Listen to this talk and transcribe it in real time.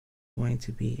going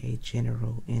to be a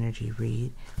general energy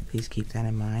read. Please keep that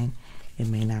in mind. It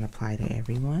may not apply to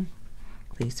everyone.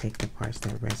 Please take the parts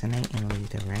that resonate and leave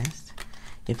the rest.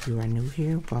 If you are new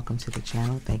here, welcome to the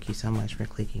channel. Thank you so much for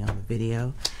clicking on the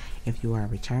video. If you are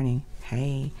returning,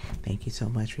 hey, thank you so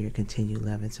much for your continued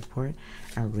love and support.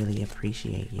 I really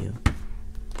appreciate you.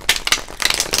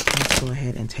 Let's go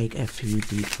ahead and take a few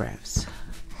deep breaths.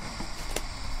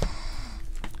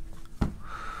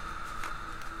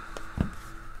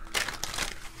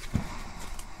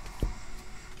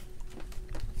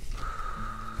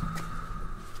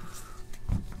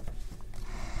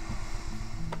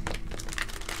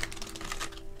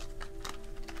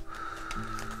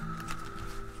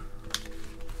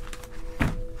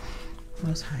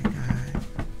 Most High God,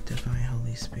 Divine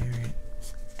Holy Spirit,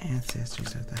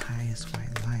 ancestors of the highest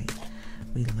white light,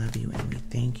 we love you and we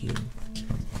thank you.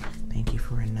 Thank you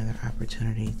for another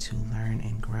opportunity to learn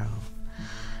and grow.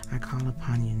 I call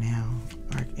upon you now,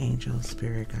 archangels,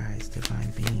 spirit guides,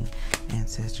 divine being,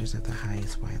 ancestors of the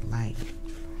highest white light.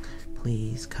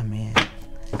 Please come in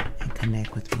and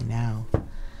connect with me now.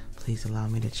 Please allow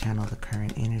me to channel the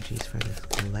current energies for the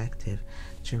collective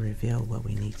to reveal what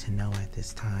we need to know at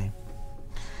this time.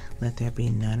 Let there be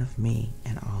none of me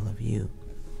and all of you.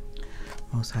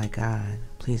 Most High God,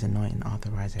 please anoint and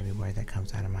authorize every word that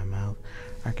comes out of my mouth.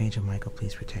 Archangel Michael,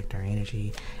 please protect our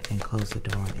energy and close the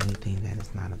door on anything that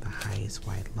is not of the highest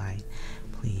white light.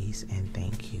 Please and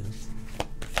thank you.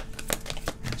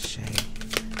 Ashe.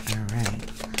 Alright,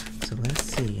 so let's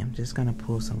see. I'm just going to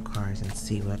pull some cards and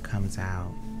see what comes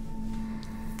out.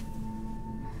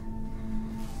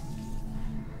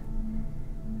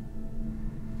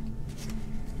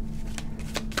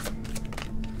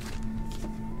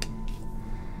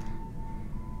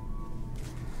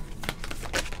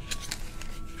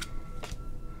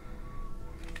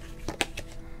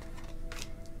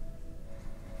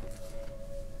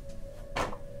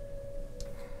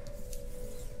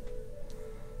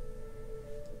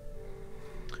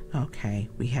 Okay,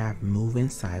 we have move in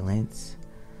silence.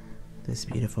 This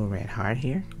beautiful red heart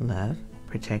here. Love.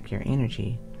 Protect your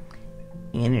energy.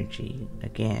 Energy.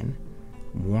 Again.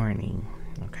 Warning.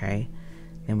 Okay.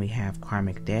 Then we have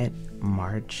karmic debt.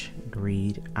 March.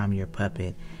 Greed. I'm your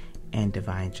puppet. And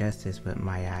divine justice with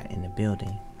Maya in the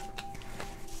building.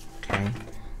 Okay.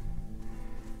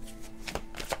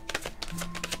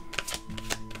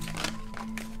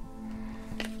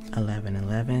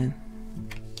 $1111.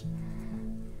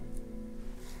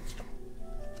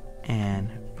 And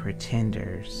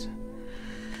pretenders.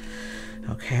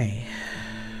 Okay.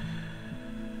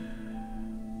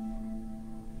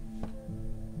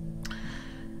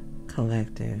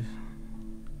 Collective.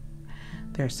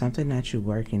 There's something that you're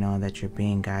working on that you're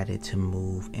being guided to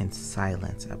move in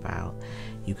silence about.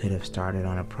 You could have started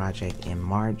on a project in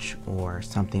March, or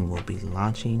something will be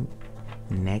launching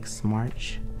next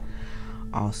March.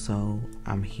 Also,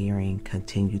 I'm hearing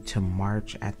continue to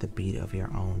march at the beat of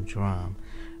your own drum.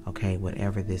 Okay,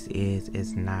 whatever this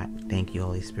is not, thank you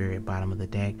Holy Spirit, bottom of the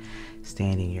deck,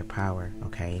 stand in your power.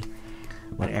 Okay,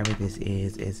 whatever this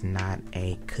is not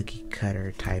a cookie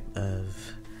cutter type of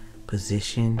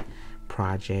position,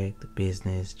 project,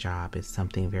 business, job. It's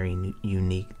something very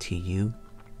unique to you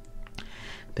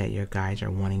that your guides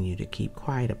are wanting you to keep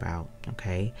quiet about.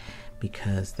 Okay,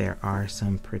 because there are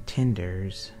some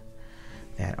pretenders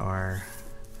that are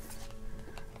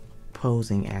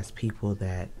posing as people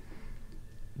that,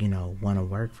 you know, want to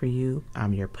work for you.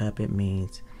 I'm your puppet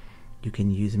means you can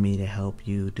use me to help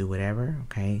you do whatever.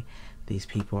 Okay, these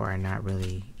people are not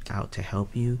really out to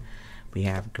help you. We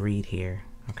have greed here.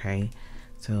 Okay,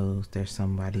 so there's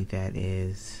somebody that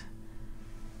is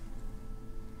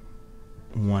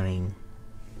wanting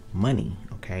money.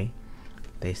 Okay,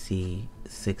 they see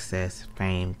success,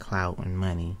 fame, clout, and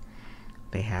money.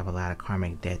 They have a lot of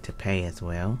karmic debt to pay as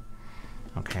well.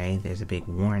 Okay, there's a big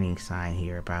warning sign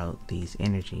here about these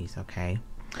energies. Okay,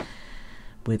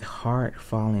 with heart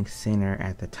falling center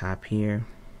at the top here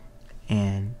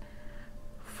and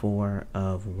 4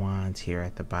 of Wands here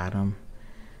at the bottom,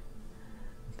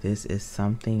 this is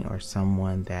something or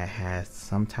someone that has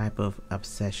some type of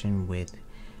obsession with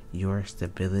your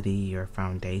stability, your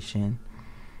foundation.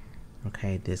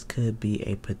 Okay, this could be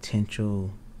a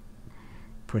potential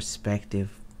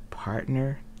prospective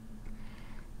partner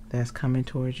that's coming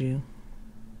towards you,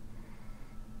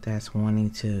 that's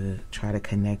wanting to try to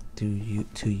connect to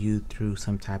you through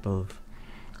some type of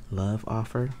love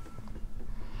offer.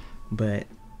 But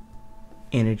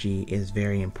energy is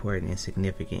very important and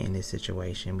significant in this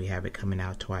situation. We have it coming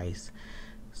out twice.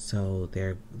 So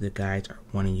the guides are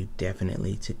wanting you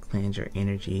definitely to cleanse your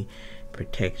energy,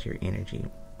 protect your energy,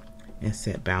 and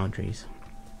set boundaries.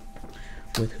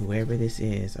 with whoever this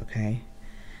is, okay?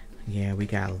 Yeah, we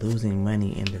got losing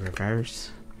money in the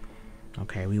reverse.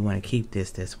 Okay, we want to keep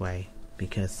this way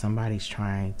because somebody's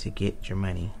trying to get your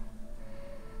money.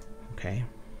 Okay.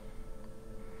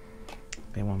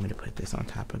 They want me to put this on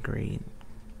top of greed.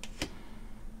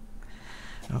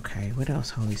 Okay, what else,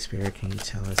 Holy Spirit, can you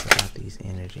tell us about these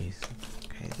energies?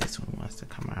 Okay, this one wants to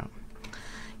come out.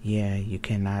 Yeah, you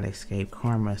cannot escape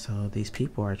karma. So these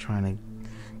people are trying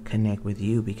to connect with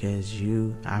you because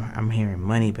I'm hearing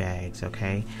money bags,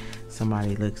 okay?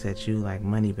 Somebody looks at you like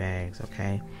money bags,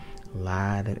 okay? A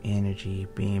lot of energy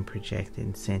being projected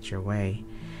and sent your way.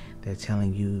 They're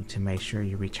telling you to make sure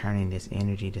you're returning this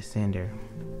energy to sender.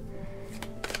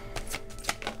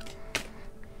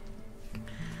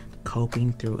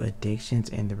 Coping through addictions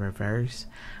in the reverse.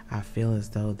 I feel as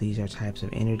though these are types of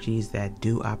energies that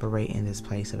do operate in this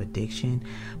place of addiction,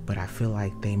 but I feel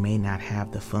like they may not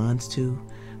have the funds to,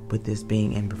 with this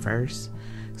being in reverse.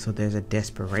 So there's a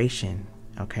desperation,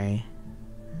 okay?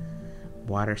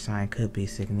 Water sign could be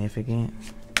significant.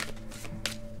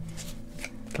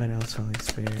 What else, Holy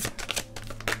Spirit?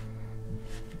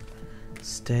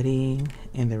 Studying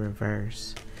in the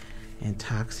reverse and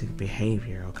toxic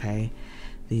behavior, okay?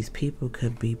 These people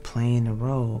could be playing a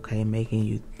role, okay, making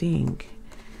you think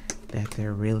that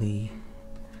they're really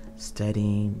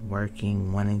studying,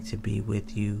 working, wanting to be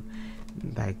with you,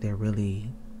 like they're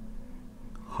really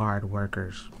hard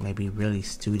workers, maybe really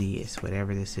studious,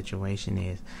 whatever the situation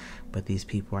is, but these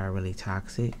people are really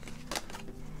toxic.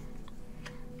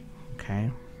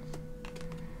 Okay.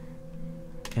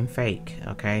 And fake,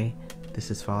 okay?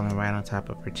 This is falling right on top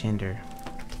of pretender.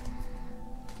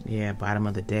 Yeah, bottom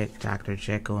of the deck, Dr.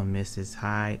 Jekyll and Mrs.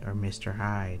 Hyde or Mr.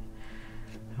 Hyde.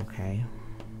 Okay.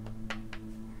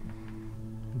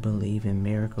 Believe in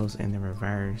miracles in the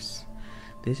reverse.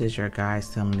 This is your guys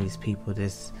telling these people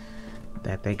this,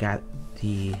 that they got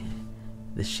the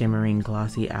shimmering,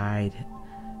 glossy-eyed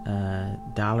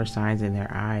dollar signs in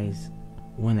their eyes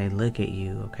when they look at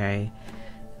you, okay?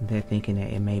 They're thinking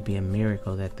that it may be a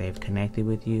miracle that they've connected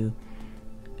with you,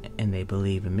 and they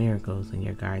believe in miracles, and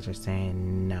your guys are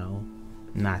saying, no,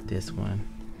 not this one.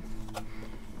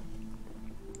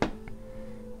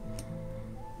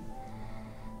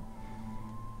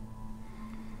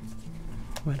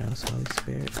 What else, Holy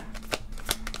Spirit?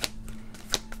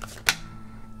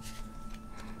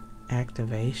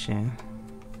 Activation.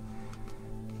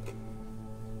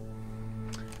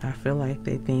 I feel like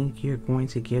they think you're going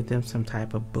to give them some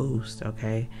type of boost,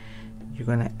 okay? You're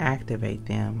going to activate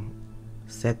them,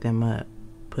 set them up,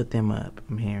 put them up,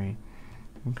 I'm hearing.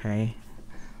 Okay?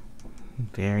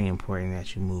 Very important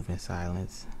that you move in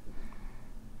silence.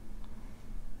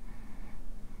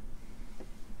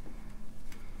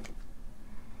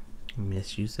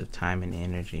 Misuse of time and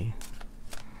energy.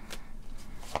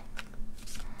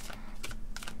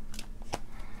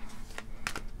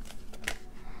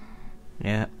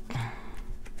 Yep.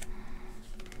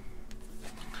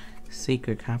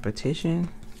 Secret competition.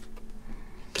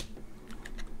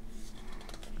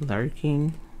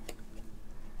 Lurking.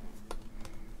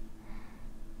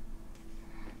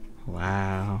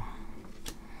 Wow.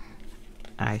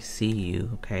 I see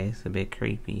you. Okay, it's a bit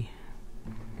creepy.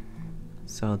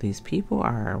 So these people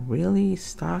are really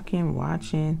stalking,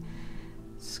 watching,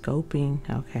 scoping.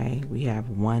 Okay, we have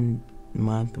 1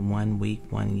 month, 1 week,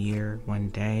 1 year, 1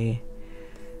 day.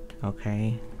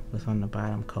 Okay, what's on the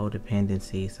bottom?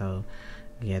 Codependency. So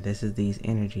yeah, this is these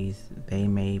energies. They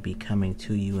may be coming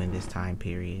to you in this time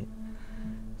period.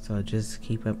 So just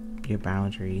keep up your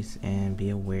boundaries and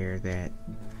be aware that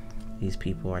these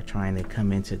people are trying to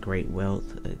come into great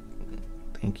wealth.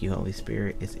 Thank you, Holy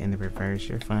Spirit. It's in the reverse.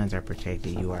 Your funds are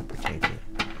protected. You are protected.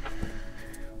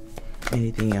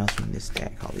 Anything else from this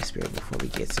deck, Holy Spirit, before we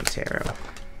get some tarot?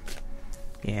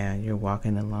 Yeah, you're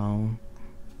walking alone,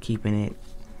 keeping it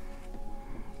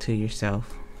to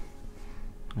yourself.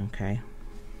 Okay.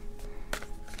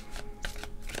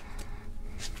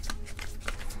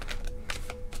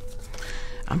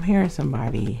 I'm hearing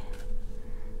somebody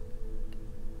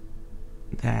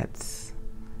that's,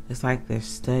 it's like they're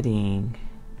studying.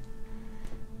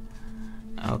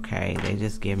 Okay, they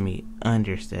just give me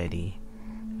understudy.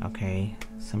 Okay,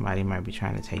 somebody might be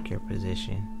trying to take your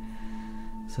position.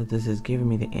 So this is giving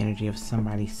me the energy of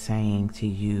somebody saying to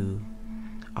you,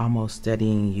 almost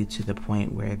studying you to the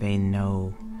point where they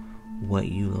know what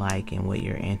you like and what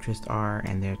your interests are,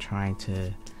 and they're trying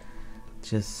to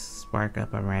just spark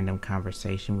up a random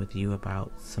conversation with you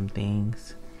about some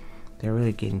things. They're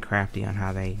really getting crafty on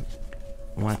how they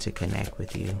want to connect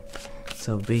with you.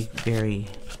 So be very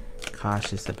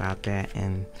cautious about that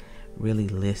and really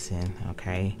listen,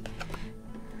 okay?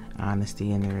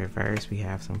 Honesty in the reverse, we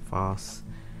have some false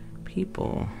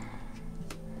people.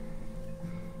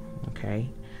 Okay.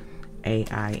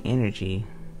 AI energy,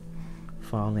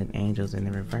 fallen angels in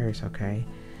the reverse. Okay.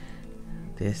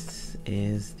 This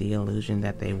is the illusion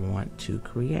that they want to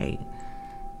create.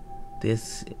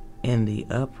 This in the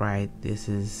upright, this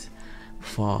is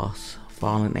false.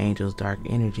 Fallen angels, dark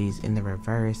energies in the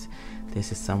reverse.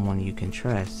 This is someone you can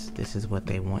trust. This is what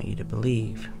they want you to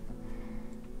believe.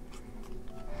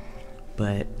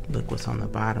 But look what's on the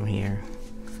bottom here.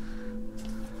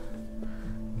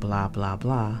 Blah, blah,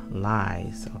 blah.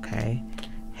 Lies, okay?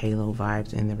 Halo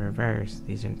vibes in the reverse.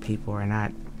 These people are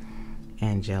not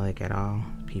angelic at all.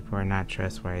 People are not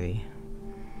trustworthy.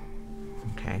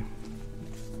 Okay.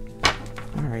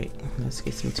 Alright, let's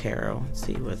get some tarot and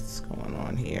see what's going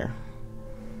on here.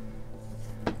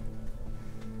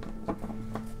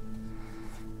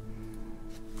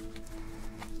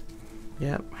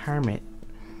 Yep, Hermit.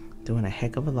 Doing a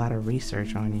heck of a lot of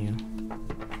research on you.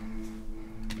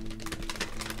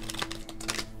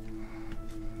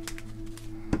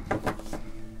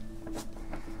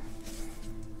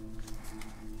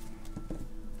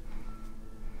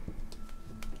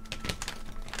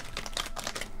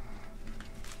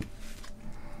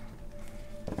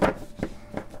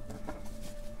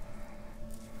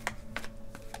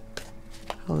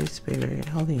 Holy Spirit,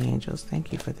 holy angels,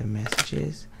 thank you for the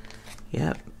messages.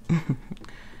 Yep.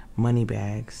 Money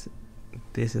bags.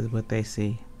 This is what they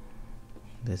see.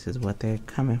 This is what they're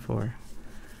coming for.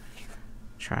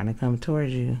 Trying to come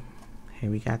towards you. Here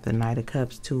we got the Knight of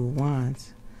Cups, Two of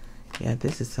Wands. Yeah,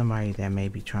 this is somebody that may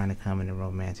be trying to come in a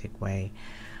romantic way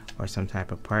or some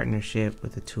type of partnership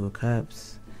with the Two of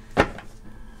Cups.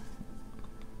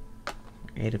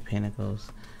 Eight of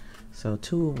Pentacles. So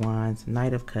Two of Wands,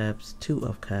 Knight of Cups, Two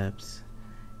of Cups,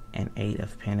 and Eight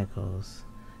of Pentacles.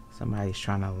 Somebody's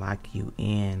trying to lock you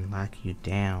in, lock you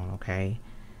down, okay?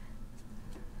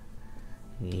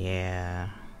 Yeah.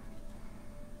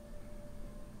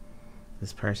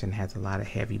 This person has a lot of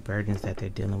heavy burdens that they're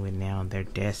dealing with now, and they're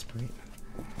desperate.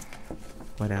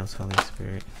 What else, Holy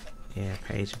Spirit? Yeah,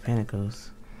 Page of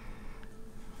Pentacles.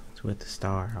 It's with the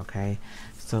Star, okay?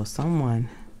 So someone,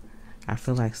 I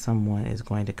feel like someone is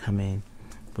going to come in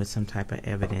with some type of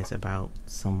evidence about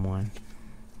someone,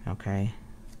 okay?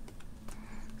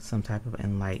 Some type of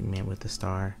enlightenment with the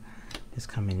Star is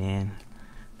coming in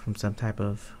from some type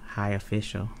of high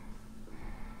official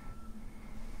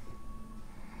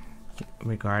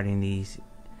regarding these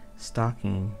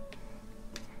stalking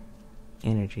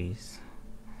energies.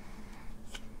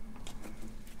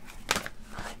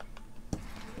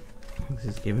 This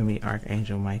is giving me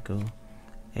Archangel Michael,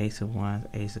 Ace of Wands,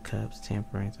 Ace of Cups,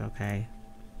 Temperance, okay?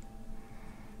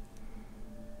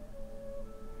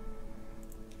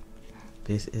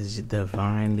 This is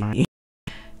divinely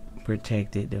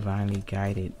protected, divinely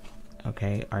guided,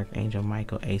 okay? Archangel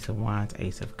Michael, Ace of Wands,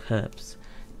 Ace of Cups,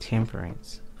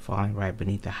 Temperance, falling right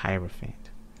beneath the Hierophant.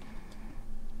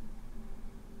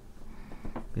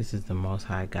 This is the Most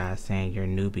High God saying your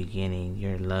new beginning,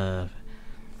 your love,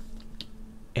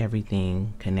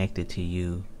 everything connected to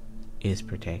you is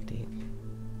protected.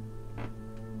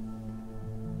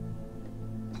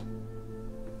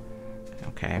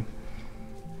 Okay.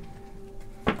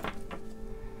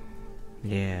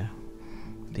 Yeah,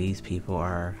 these people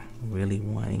are really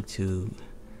wanting to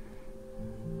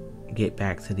get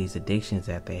back to these addictions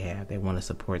that they have. They want to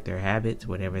support their habits,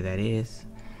 whatever that is.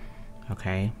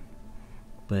 Okay,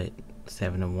 but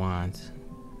Seven of Wands,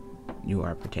 you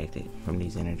are protected from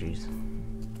these energies.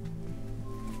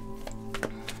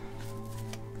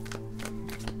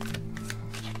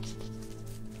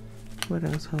 What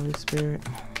else, Holy Spirit?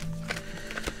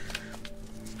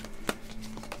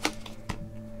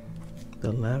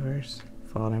 The Lovers,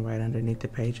 falling right underneath the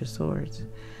Page of Swords.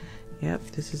 Yep,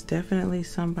 this is definitely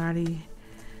somebody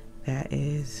that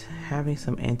is having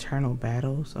some internal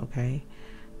battles, okay,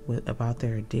 about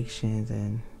their addictions,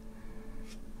 and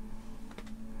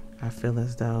I feel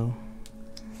as though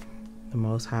the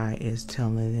Most High is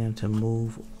telling them to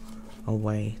move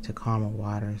away to calmer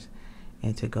waters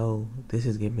and to go. This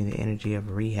is giving me the energy of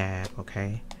rehab,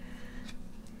 okay?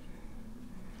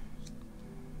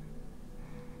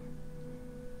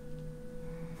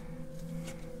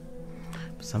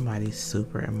 Somebody's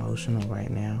super emotional right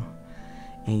now,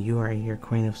 and you are your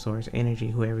Queen of Swords energy,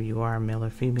 whoever you are, male or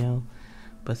female,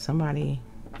 but somebody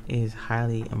is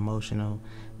highly emotional.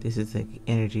 This is the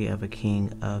energy of a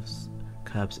King of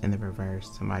Cups in the reverse,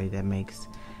 somebody that makes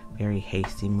very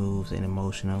hasty moves and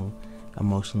emotionally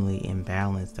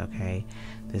imbalanced, okay?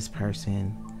 This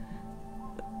person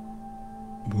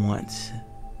wants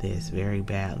this very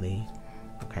badly,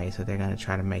 Okay, so they're going to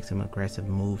try to make some aggressive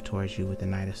move towards you with the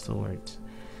Knight of Swords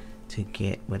to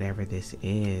get whatever this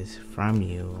is from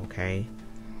you, okay?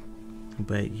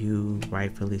 But you,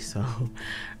 rightfully so,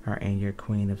 are in your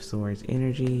Queen of Swords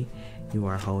energy. You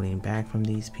are holding back from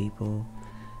these people,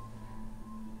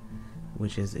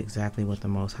 which is exactly what the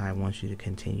Most High wants you to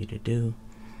continue to do.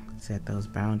 Set those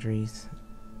boundaries,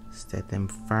 set them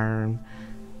firm,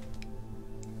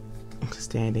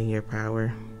 stand in your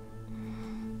power,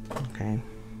 okay?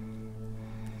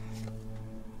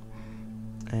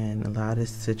 And allow this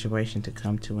situation to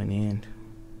come to an end.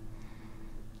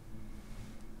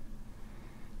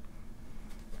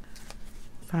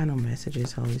 Final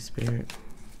messages, Holy Spirit.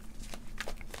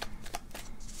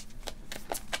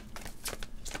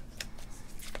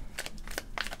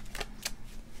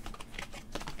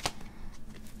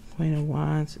 Queen of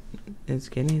Wands is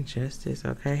getting justice,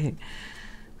 okay?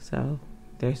 So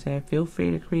they're saying feel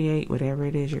free to create whatever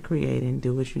it is you're creating.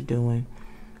 Do what you're doing.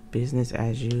 Business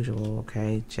as usual,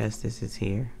 okay? Justice is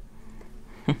here.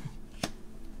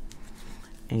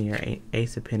 And your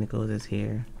Ace of Pentacles is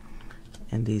here.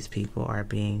 And these people are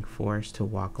being forced to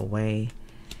walk away.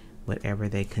 Whatever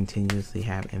they continuously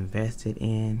have invested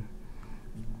in,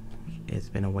 it's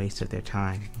been a waste of their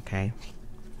time, okay?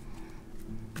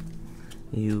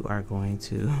 You are going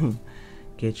to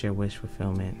get your wish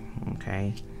fulfillment,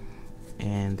 okay?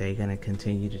 And they're going to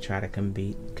continue to try to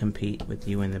compete with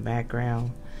you in the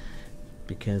background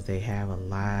because they have a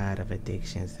lot of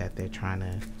addictions that they're trying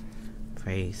to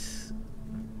face,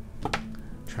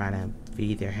 trying to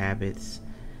feed their habits.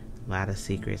 A lot of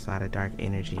secrets, a lot of dark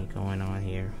energy going on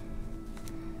here,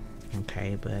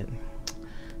 okay? But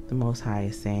the Most High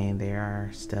is saying they are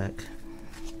stuck.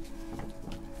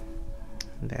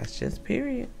 That's just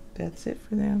period. That's it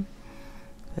for them.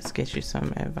 Let's get you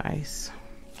some advice.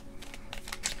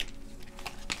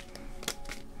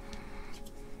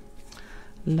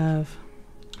 Love.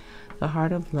 The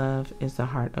heart of love is the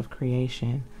heart of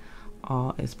creation.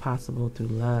 All is possible through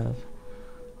love.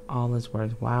 All is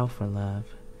worthwhile for love.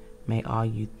 May all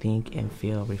you think and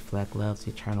feel reflect love's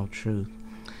eternal truth.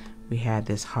 We had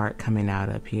this heart coming out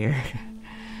up here.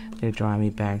 They're drawing me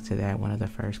back to that, one of the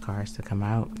first cards to come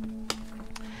out.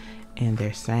 And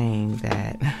they're saying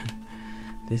that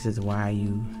this is why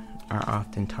you are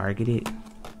often targeted,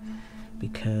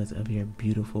 because of your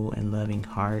beautiful and loving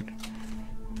heart.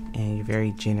 And you're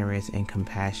very generous and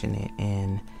compassionate,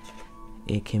 and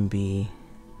it can be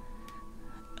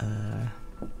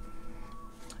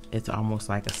it's almost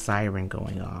like a siren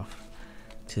going off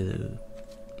to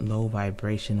low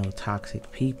vibrational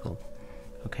toxic people,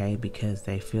 okay? Because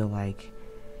they feel like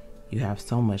you have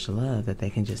so much love that they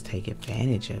can just take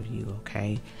advantage of you,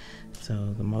 okay?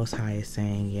 So the Most High is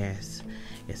saying, yes,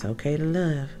 it's okay to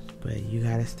love, but you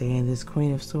got to stay in this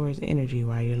Queen of Swords energy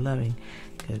while you're loving,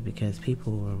 because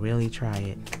people will really try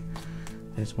it.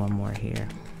 There's one more here.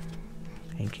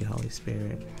 Thank you, Holy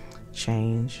Spirit.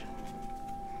 Change.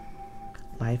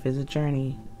 Life is a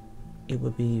journey. It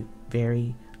would be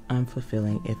very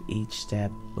unfulfilling if each step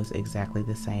was exactly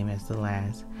the same as the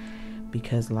last.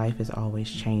 Because life is always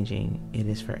changing, it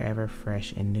is forever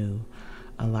fresh and new.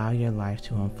 Allow your life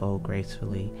to unfold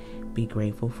gracefully. Be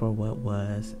grateful for what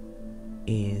was,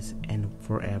 is, and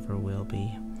forever will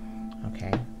be.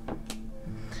 Okay?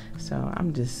 So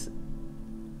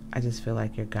I just feel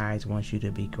like your guides want you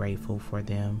to be grateful for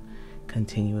them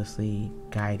continuously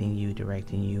guiding you,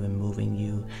 directing you, and moving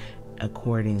you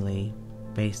accordingly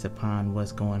based upon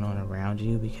what's going on around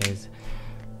you, because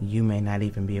you may not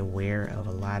even be aware of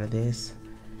a lot of this,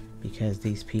 because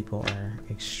these people are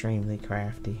extremely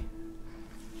crafty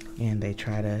and they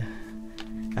try to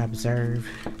observe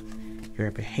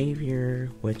your behavior,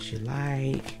 what you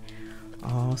like,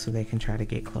 all so they can try to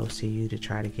get close to you, to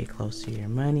try to get close to your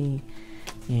money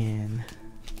and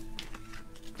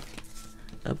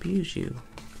abuse you.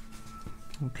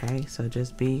 Okay, so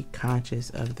just be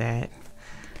conscious of that.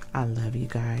 I love you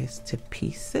guys to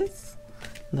pieces.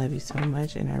 Love you so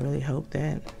much, and I really hope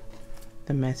that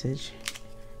the message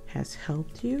has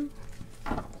helped you.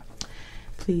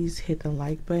 Please hit the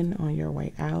like button on your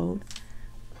way out.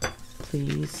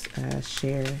 Please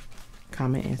share,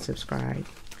 comment, and subscribe.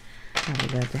 I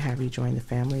would love to have you join the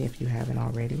family if you haven't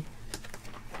already.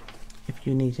 If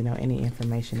you need to know any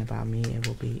information about me, it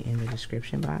will be in the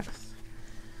description box.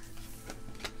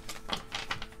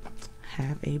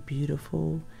 Have a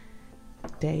beautiful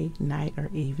day, night, or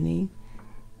evening.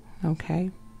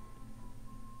 Okay?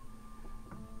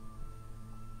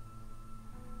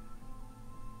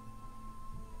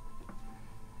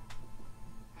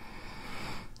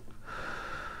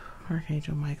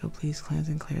 Archangel Michael, please cleanse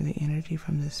and clear the energy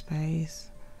from this space.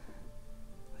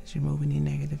 As you remove any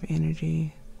negative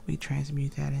energy, we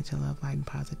transmute that into love, light, and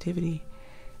positivity,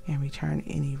 and return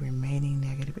any remaining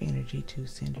negative energy to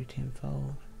sender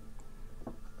tenfold.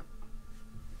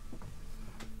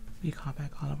 We call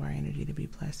back all of our energy to be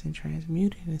blessed and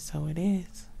transmuted, and so it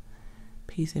is.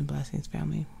 Peace and blessings,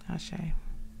 family. Ashe.